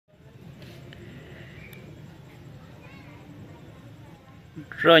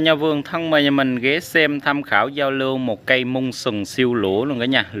Rồi nhà vườn thân mời nhà mình ghé xem tham khảo giao lưu một cây mung sừng siêu lũa luôn cả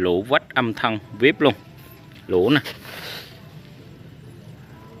nhà. Lũa vách âm thân vip luôn. Lũa nè.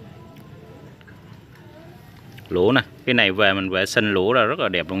 Lũa nè, cái này về mình vệ sinh lũa ra rất là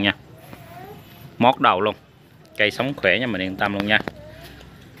đẹp luôn nha. Mót đầu luôn. Cây sống khỏe nha, mình yên tâm luôn nha.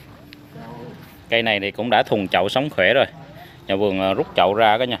 Cây này thì cũng đã thùng chậu sống khỏe rồi. Nhà vườn rút chậu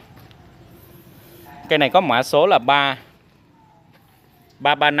ra cả nha. Cây này có mã số là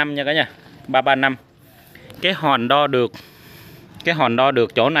 335 nha cả nhà. 335. Cái hòn đo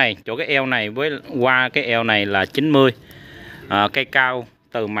được chỗ này, chỗ cái eo này với qua cái eo này là 90. Cây cao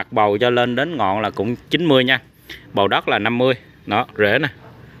từ mặt bầu cho lên đến ngọn là cũng 90 nha. Bầu đất là 50. Đó, rễ nè.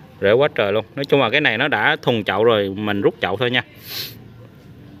 Rễ quá trời luôn. Nói chung là cái này nó đã thùng chậu rồi, mình rút chậu thôi nha.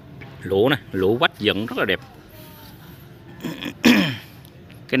 Lũa nè, lũa vách dựng rất là đẹp.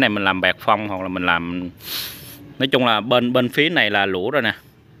 Cái này mình làm bạc phong hoặc là mình làm, nói chung là bên phía này là lũa rồi nè.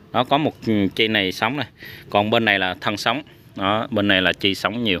 Nó có một chi này sống này, còn bên này là thân sống. Đó, bên này là chi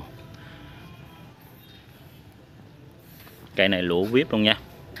sống nhiều. Cây này lũa vip luôn nha.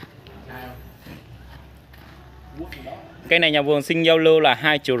 Cây này nhà vườn xin giao lưu là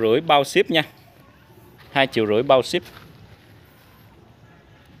 2,5 triệu bao ship nha. 2,5 triệu bao ship.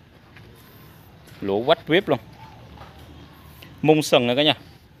 Lũa vách vip luôn. Mung sừng này cả nhà.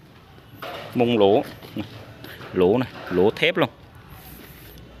 Mung lũa. Lũa này, lũa thép luôn.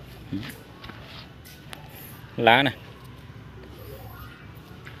 Lá nè.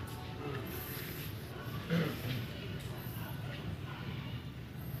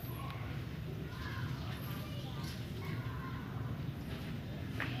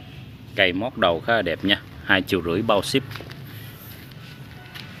 Cây mót đầu khá là đẹp nha. 2,5 triệu bao ship.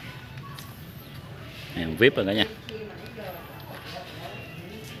 Hàng vip rồi cả nhà.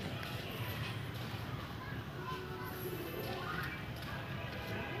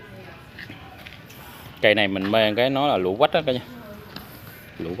 Cây này mình mê cái nó là lũa quách đó cả nhà.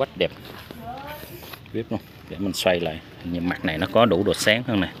 Lũa quách đẹp. Vip luôn. Để mình xoay lại. Nhưng mặt này nó có đủ độ sáng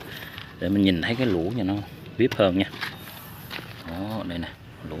hơn nè. Để mình nhìn thấy cái lũa cho nó vip hơn nha. Đó, đây nè,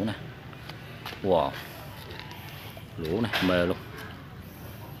 lũa nè. Wow. Lũa nè, mê luôn.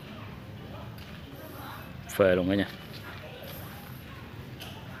 Phê luôn đó nha.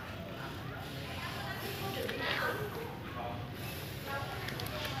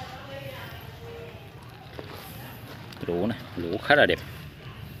 Lũa nè, lũa khá là đẹp.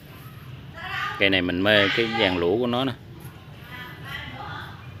 Cây này mình mê cái dàn lũa của nó nè.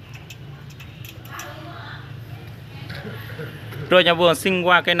 Rồi nhà vườn xin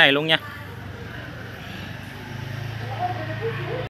qua cây này luôn nha.